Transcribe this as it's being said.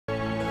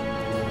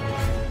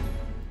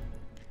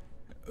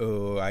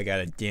Oh, I got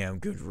a damn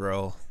good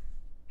roll.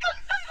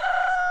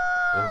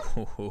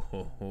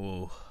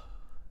 Oh.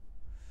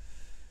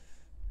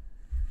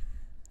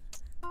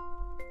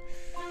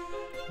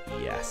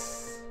 Yes.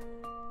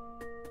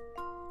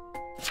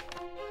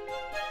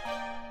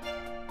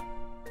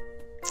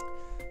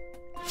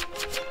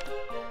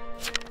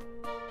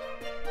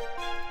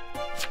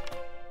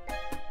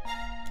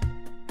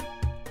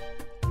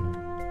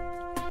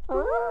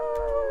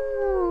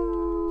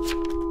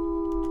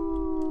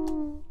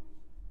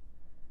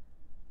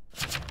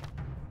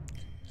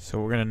 So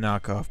we're gonna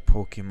knock off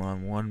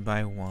Pokemon one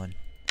by one.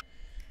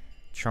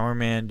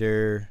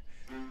 Charmander,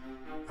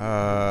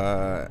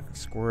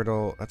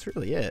 Squirtle. That's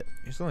really it.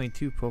 There's only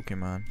 2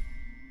 Pokemon.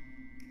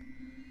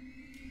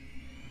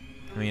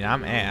 I mean,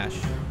 I'm Ash.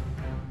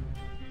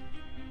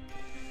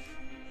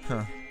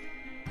 Huh.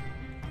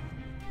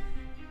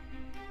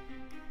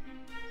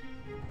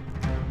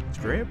 Is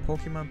Gray a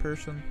Pokemon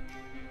person?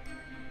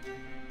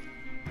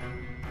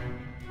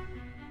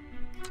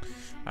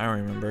 I don't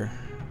remember.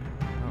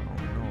 I don't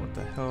know what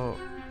the hell.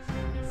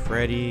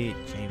 Freddy,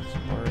 James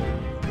Barley.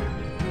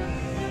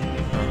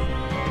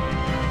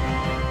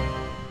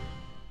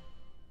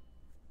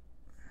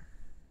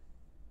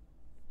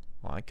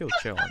 Well, I killed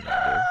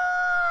Charmander.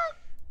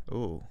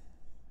 Ooh.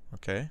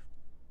 Okay.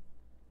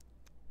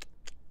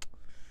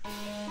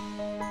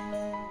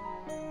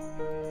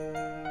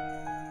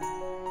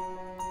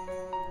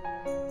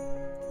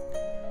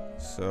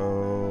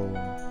 So.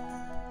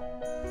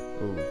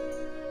 Ooh.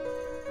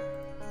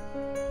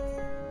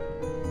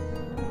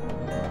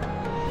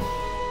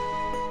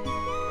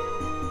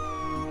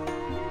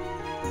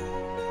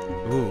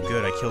 Ooh,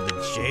 good. I killed the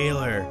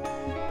jailer.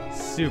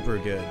 Super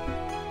good.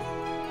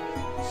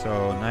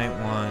 So, night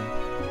 1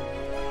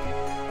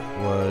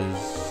 was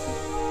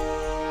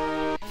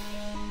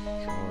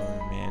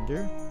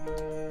Charmander.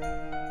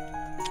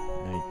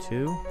 Night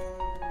 2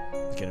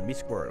 is gonna be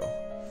Squirtle.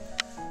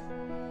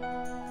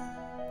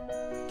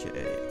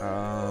 Okay,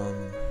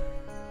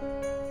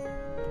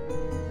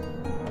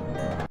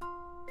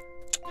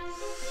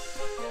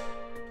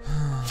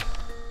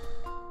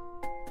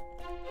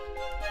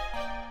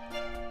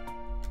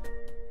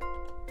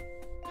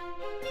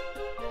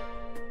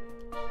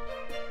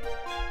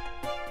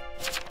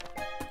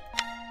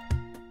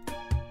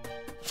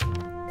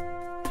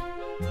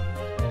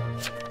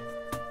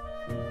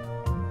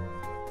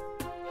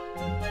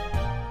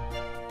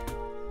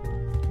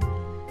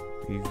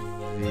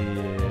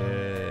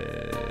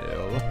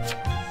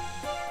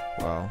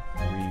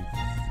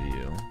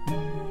 reveal.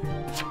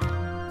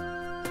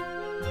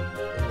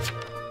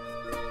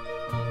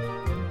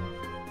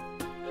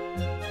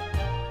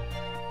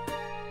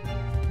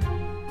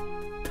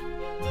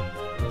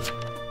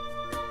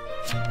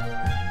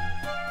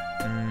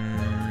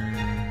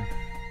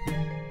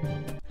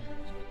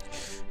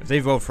 If they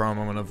vote for him,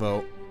 I'm gonna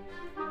vote.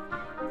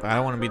 But I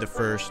don't want to be the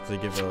first to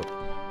give up.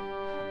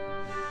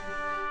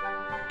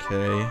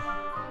 Okay.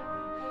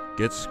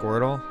 Get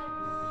Squirtle.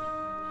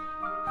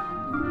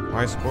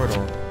 Why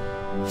Squirtle?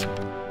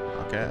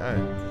 Okay.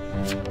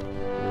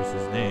 Where's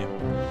his name?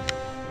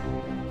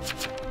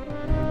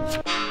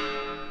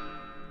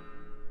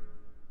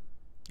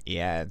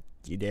 Yeah,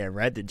 you damn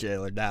right the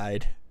jailer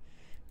died.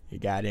 You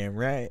goddamn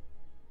right.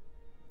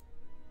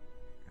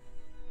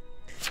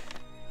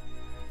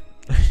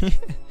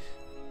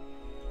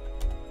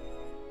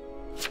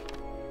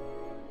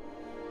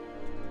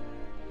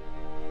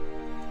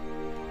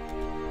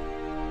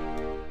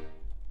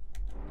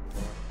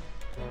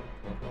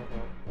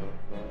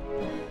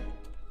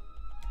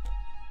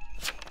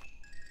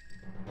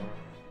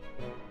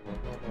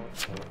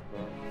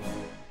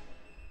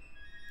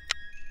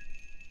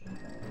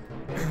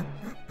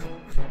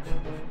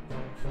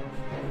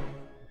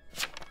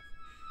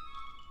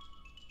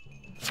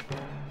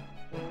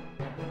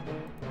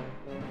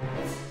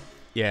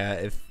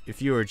 Yeah,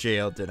 if you were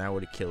jailed, then I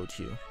would have killed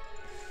you.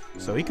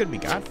 So he could be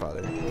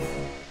Godfather.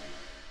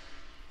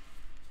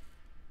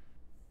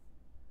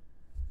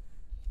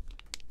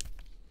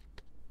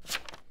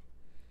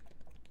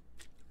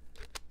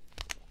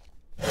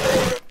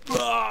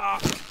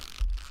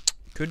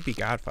 Could be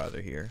Godfather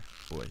here,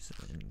 boys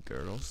and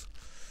girls.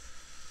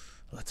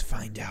 Let's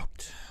find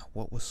out.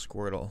 What was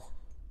Squirtle?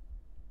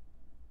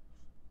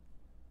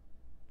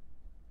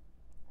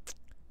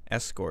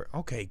 Escort.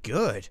 Okay,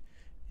 good.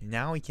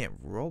 Now we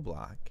can't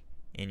roadblock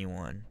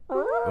anyone.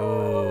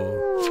 Oh,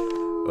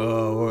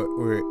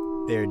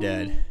 they're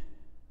dead.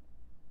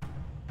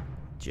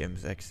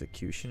 Jim's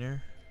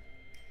executioner.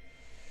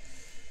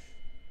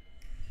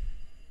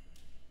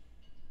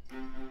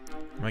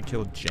 I'm gonna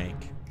kill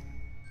Jank.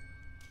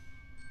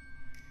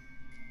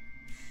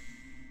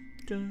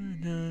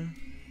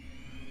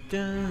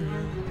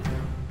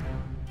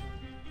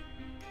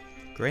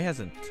 Gray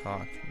hasn't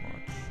talked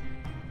much.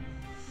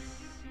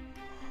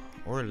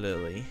 Or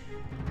Lily.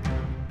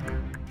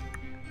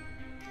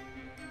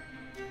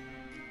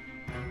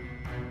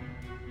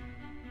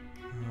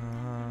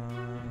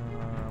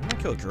 I'm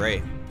gonna kill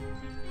Gray.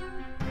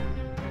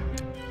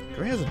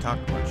 Gray hasn't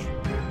talked much.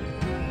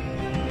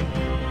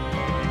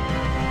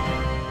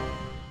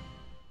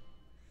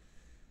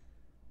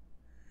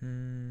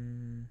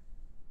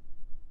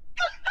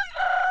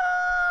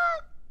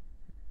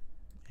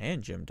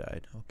 and Jim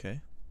died. Okay.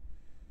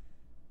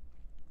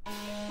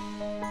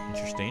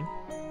 Interesting.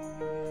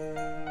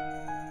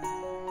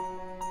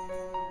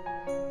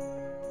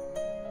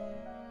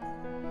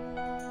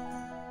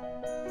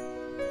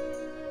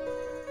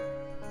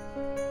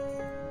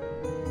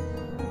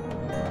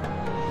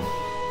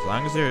 As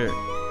long as there's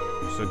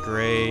a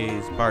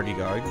Gray's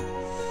bodyguard.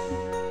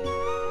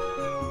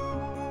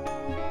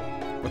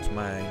 What's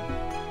mine?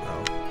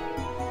 Oh.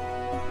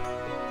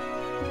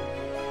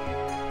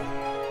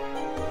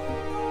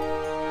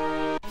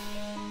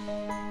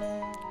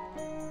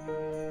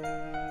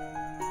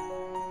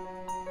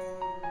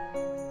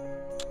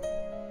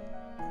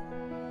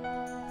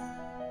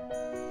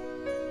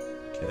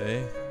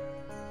 Okay.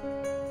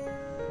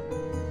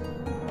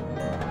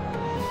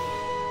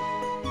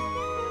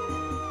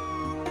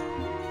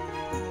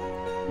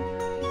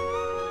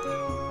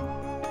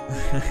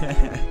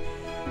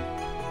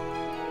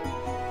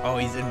 Oh,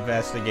 he's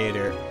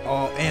investigator.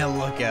 Oh, and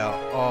look out.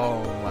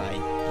 Oh my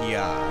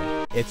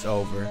god. It's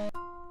over.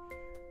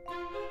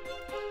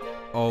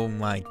 Oh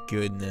my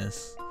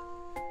goodness.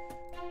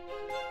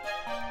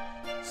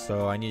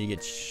 So I need to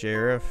get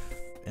sheriff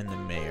and the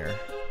mayor.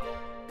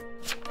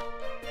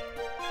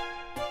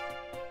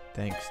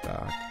 Thanks,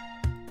 Doc.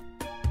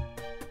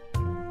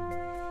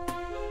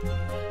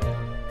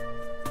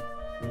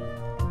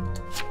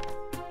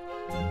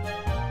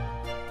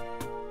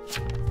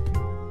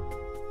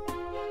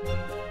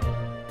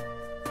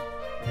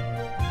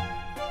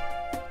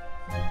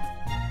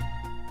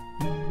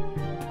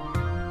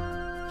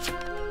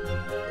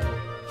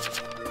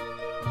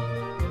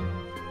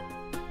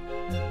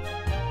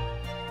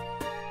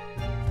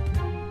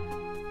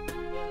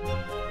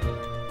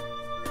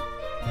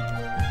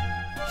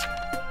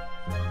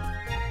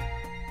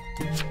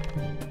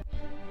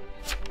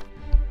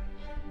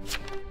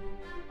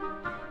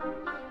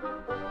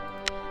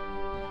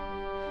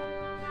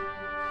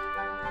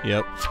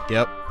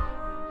 Yep.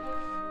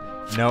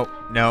 Nope,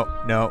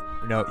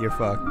 no, you're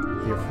fucked.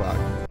 You're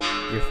fucked.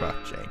 You're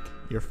fucked, Jake.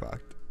 You're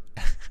fucked.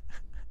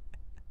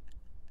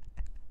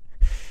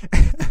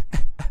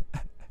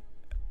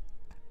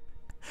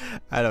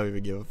 I don't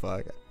even give a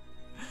fuck.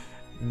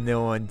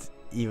 No one's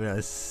even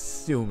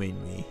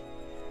assuming me.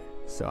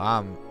 So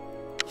I'm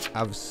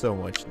so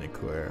much in the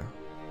clear.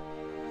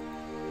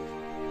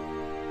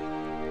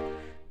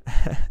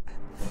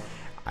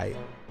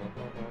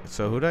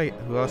 So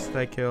who else did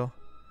I kill?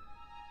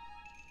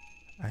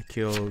 I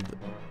killed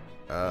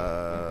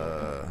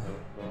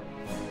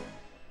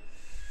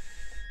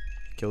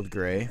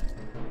Gray.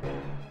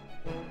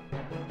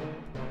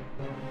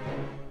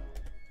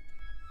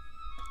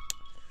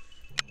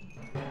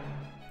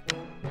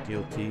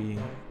 Guilty.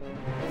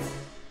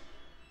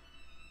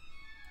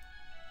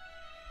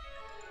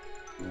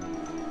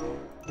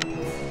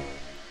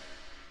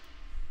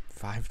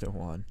 Five to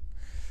 1.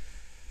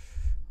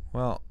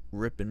 Well,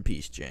 rip in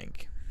peace,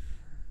 Jank.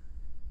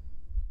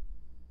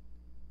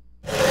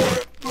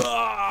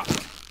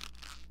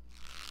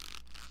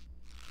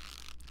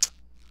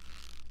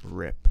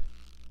 Rip.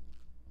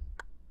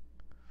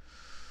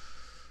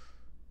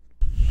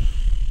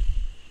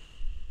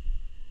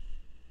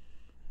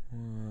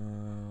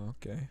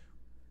 Okay.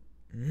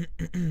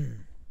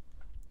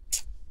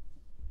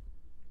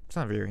 It's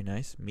not very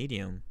nice.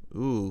 Medium.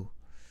 Ooh.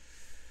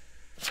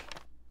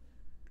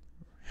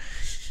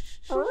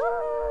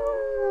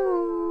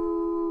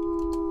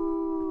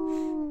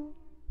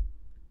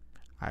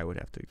 I would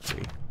have to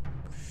agree.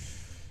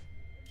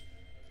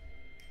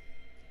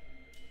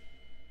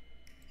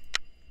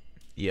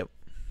 Yep.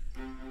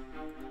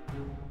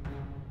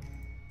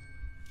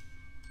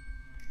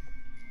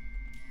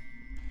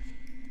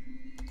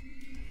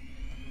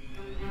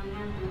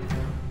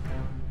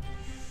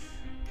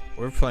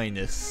 We're playing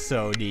this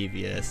so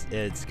devious.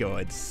 It's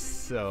going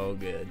so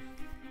good.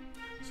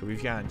 So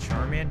we've gotten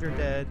Charmander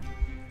dead.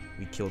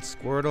 We killed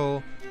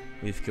Squirtle.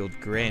 We've killed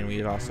Gray, and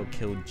we've also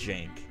killed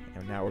Jank.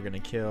 And now we're gonna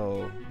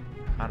kill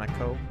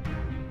Hanako.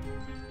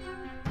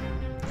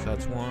 So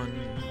that's 1,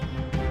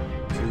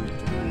 2, 3.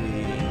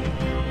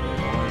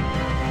 1,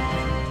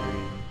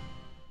 2, 3.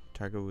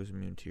 Target was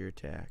immune to your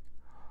attack.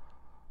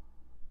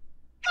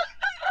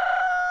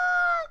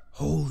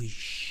 Holy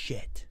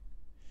shit.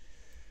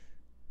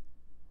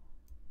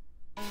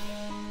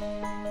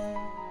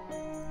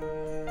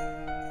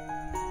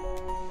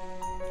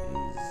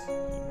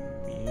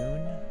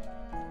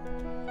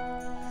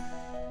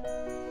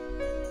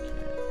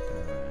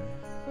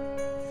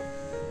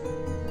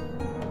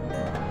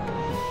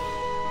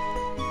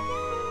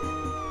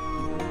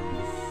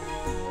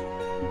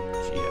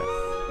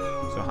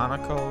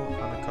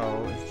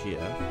 Hanako is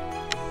GF.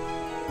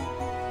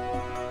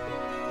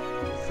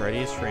 Freddy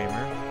is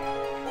Framer.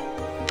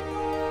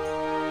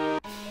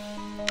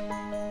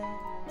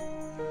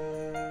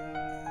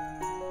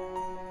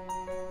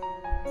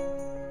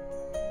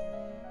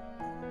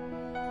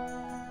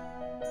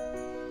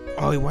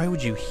 Oh, why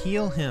would you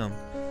heal him?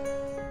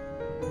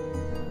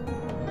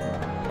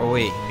 Oh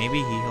wait, maybe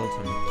he healed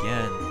him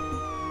again.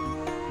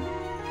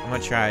 I'm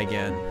gonna try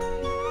again.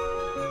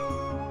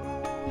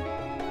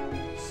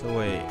 So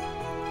wait.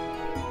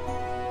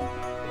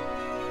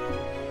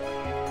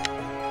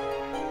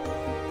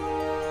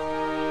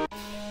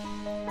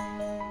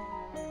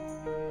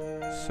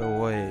 So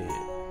wait.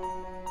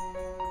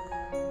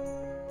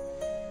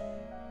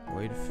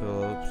 Wade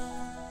Phillips.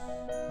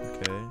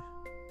 Okay.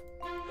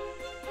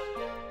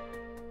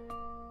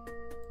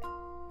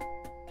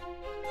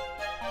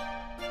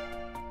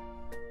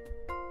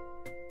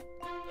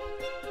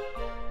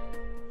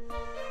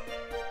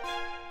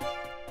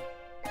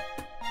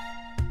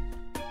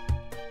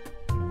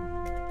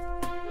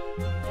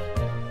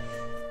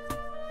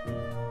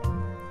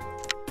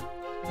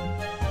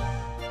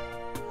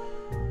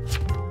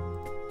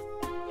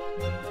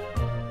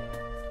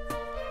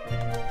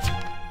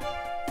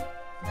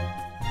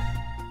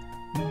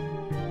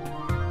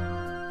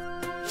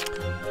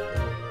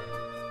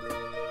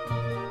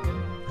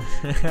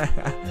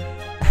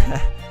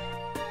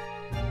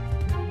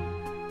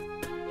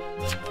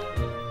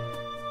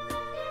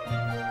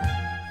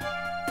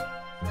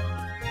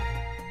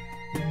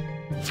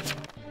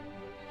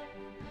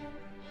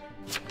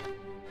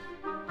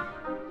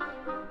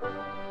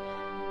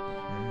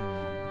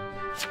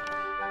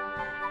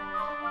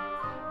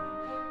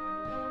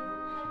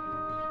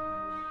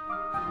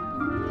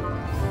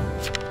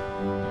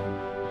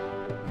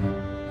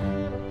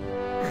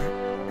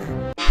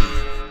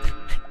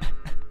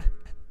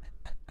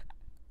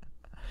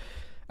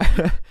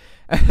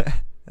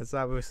 That's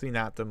obviously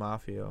not the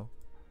mafia.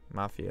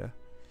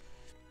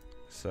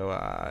 So,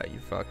 you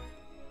fuck.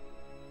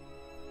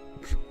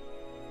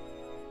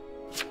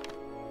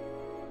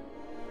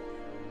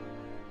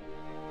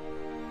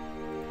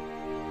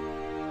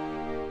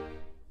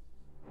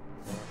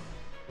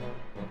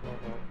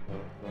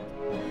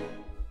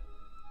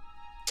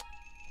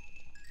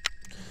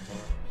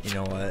 You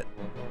know what?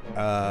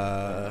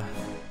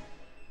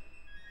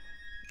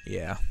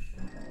 Yeah.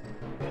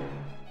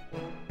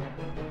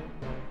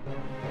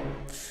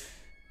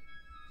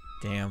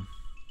 Damn.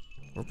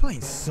 We're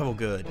playing so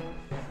good.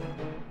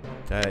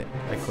 I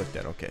clicked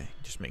that, okay.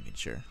 Just making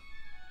sure.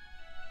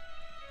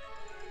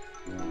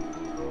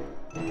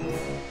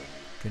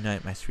 Good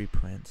night, my sweet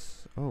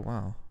prince. Oh,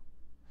 wow.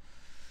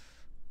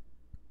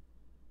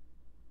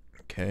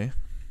 Okay.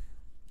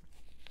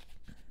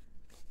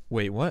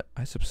 Wait, what?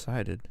 I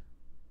subsided.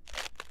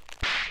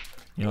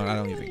 You know what? I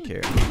don't even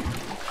care.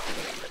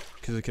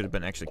 Because it could have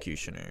been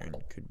executioner and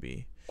it could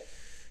be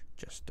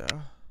just,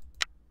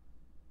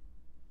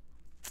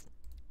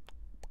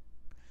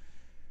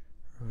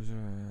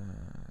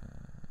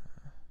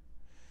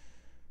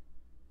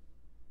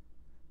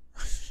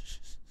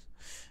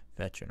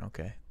 veteran,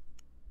 okay.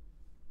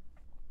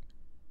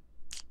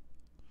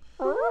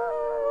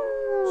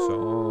 So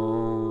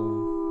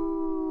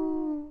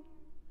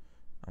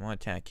I want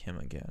to attack him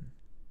again.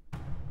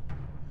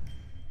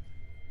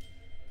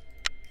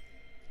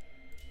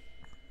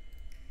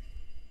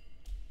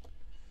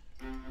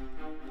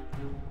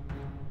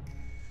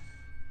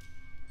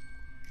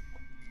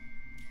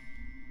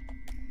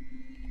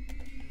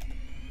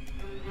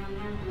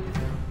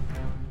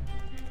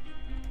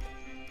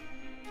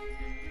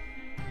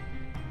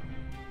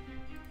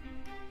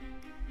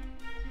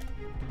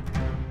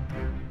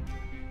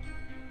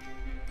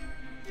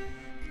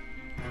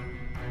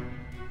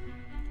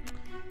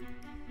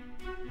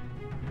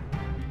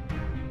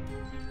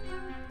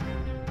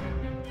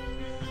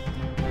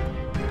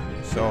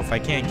 So if I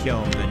can't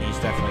kill him, then he's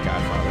definitely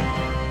Godfather.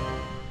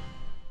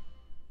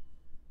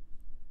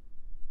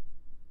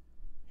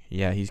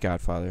 Yeah, he's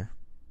Godfather.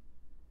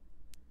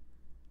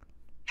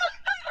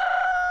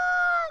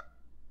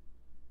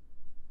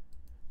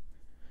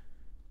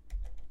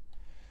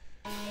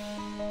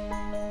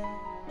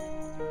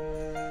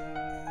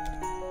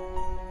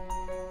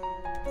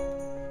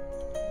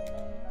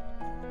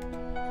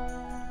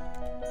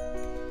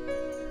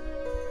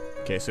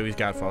 Okay, so he's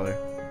Godfather.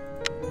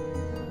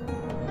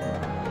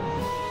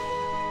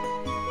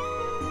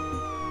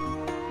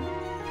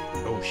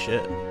 Oh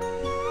shit.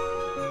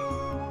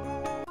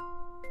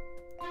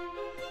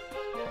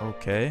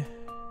 Okay.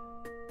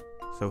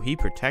 So he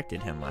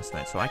protected him last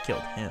night, so I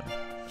killed him.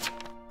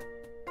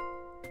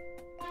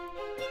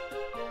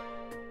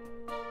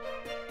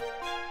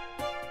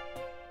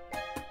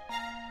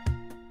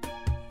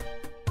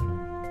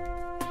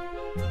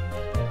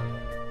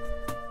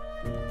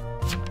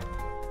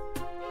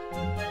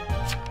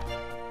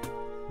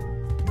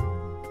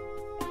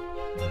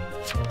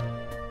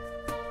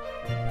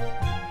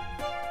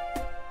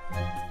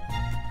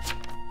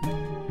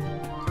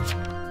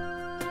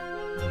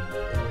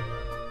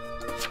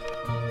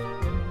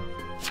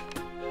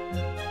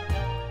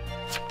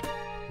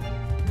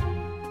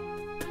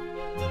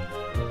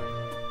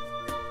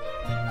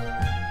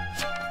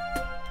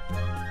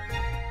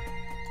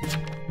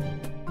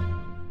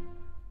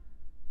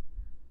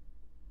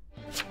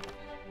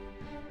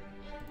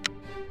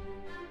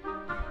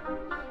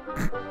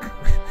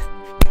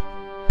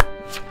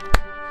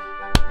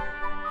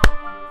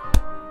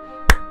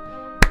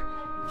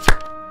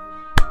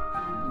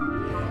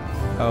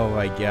 Oh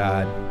my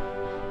god.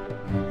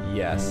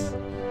 Yes.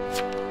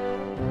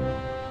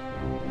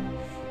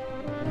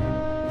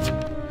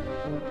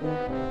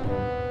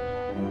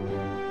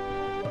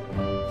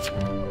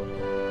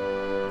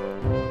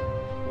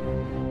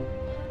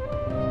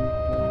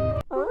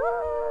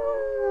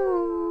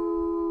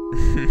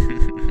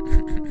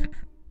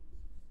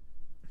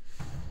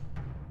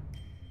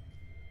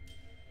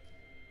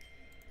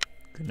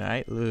 Good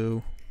night,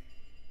 Lou.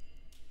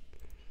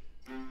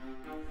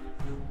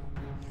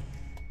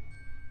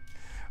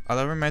 Oh,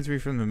 that reminds me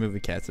from the movie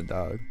Cats and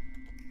Dog.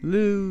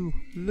 Lou,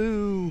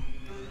 Lou,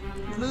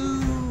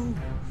 Lou.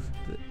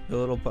 The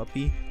little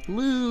puppy.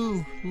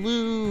 Lou,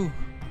 Lou.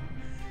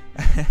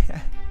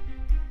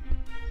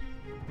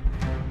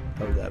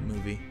 Love that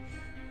movie.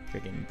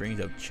 Freaking brings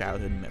up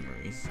childhood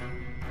memories.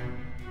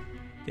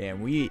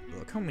 Damn,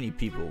 look how many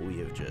people we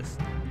have just,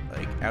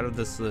 like, out of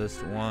this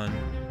list. 1,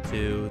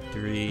 2,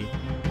 3, 4,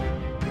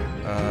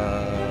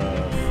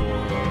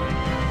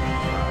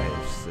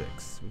 5,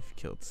 6. We've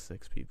killed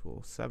 6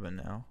 people. 7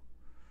 now.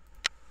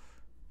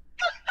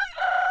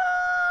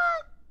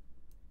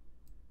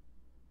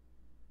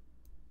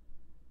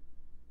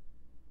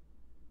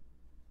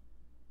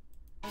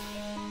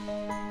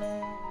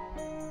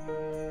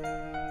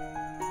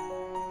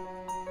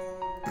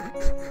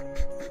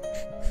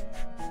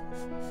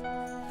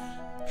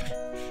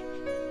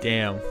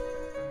 Damn. Is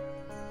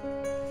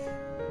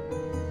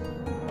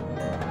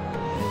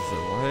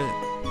it what?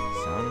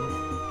 Sound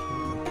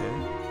okay?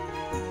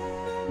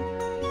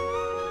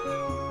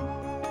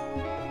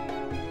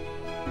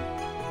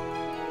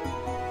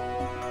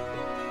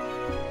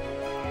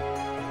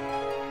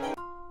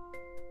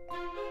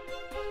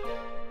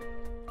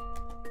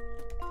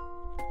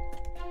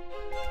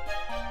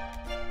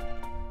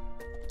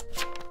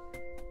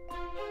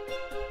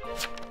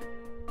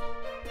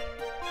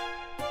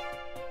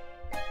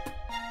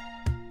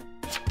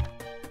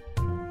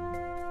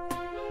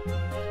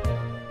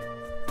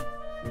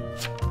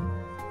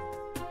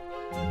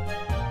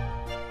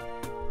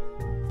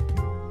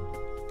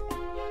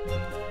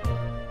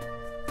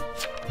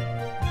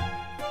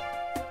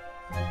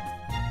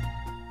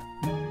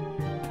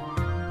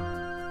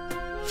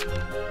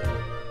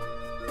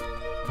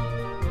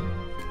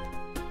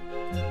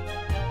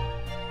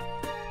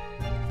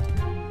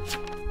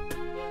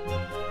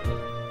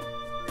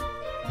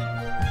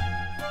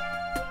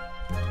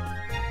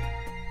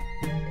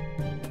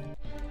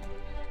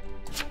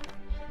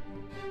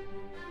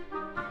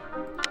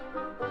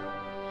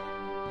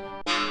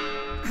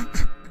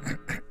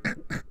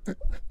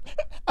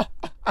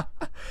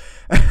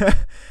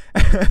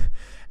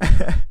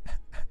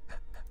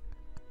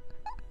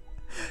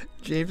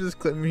 James is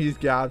claiming he's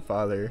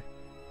Godfather.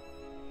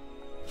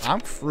 I'm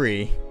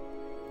free.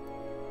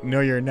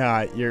 No, you're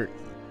not. You're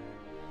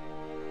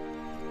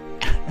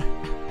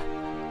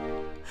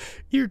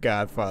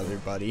Godfather,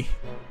 buddy.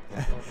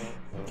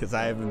 Because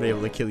I haven't been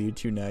able to kill you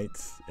 2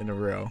 nights in a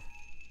row.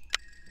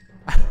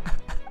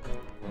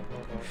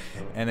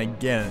 And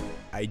again,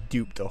 I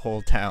duped the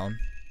whole town.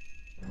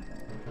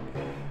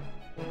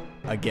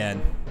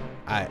 Again,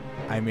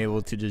 I'm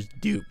able to just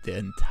dupe the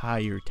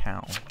entire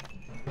town.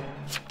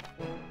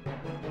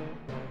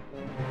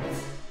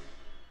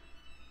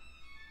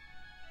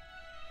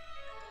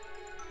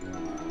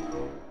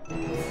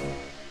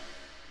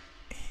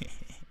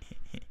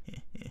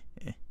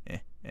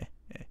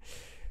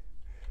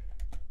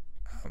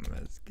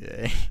 That's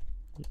gay.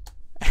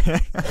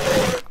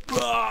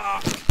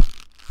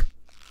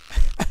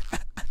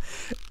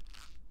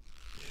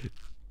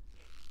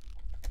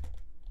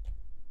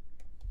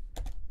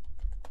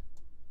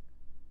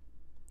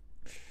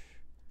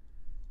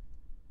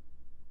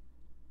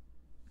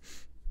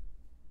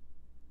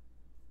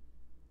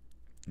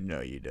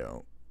 No, you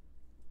don't.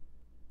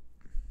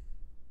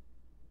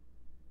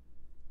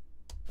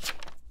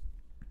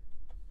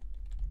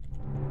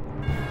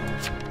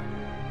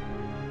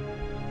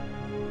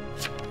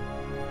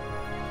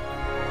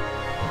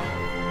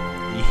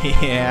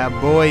 Yeah,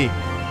 boy.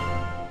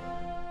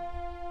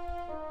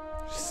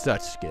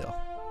 Such skill.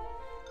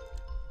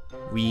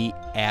 We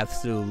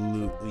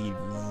absolutely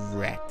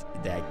wrecked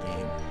that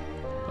game.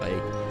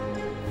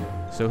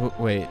 Like, so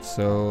wait,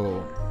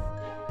 so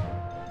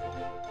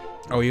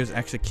oh, he was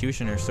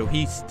executioner, so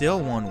he still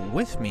won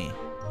with me.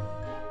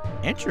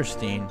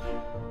 Interesting.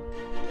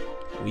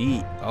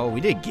 We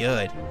did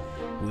good.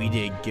 We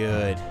did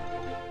good.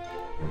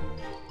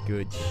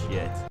 Good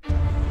shit.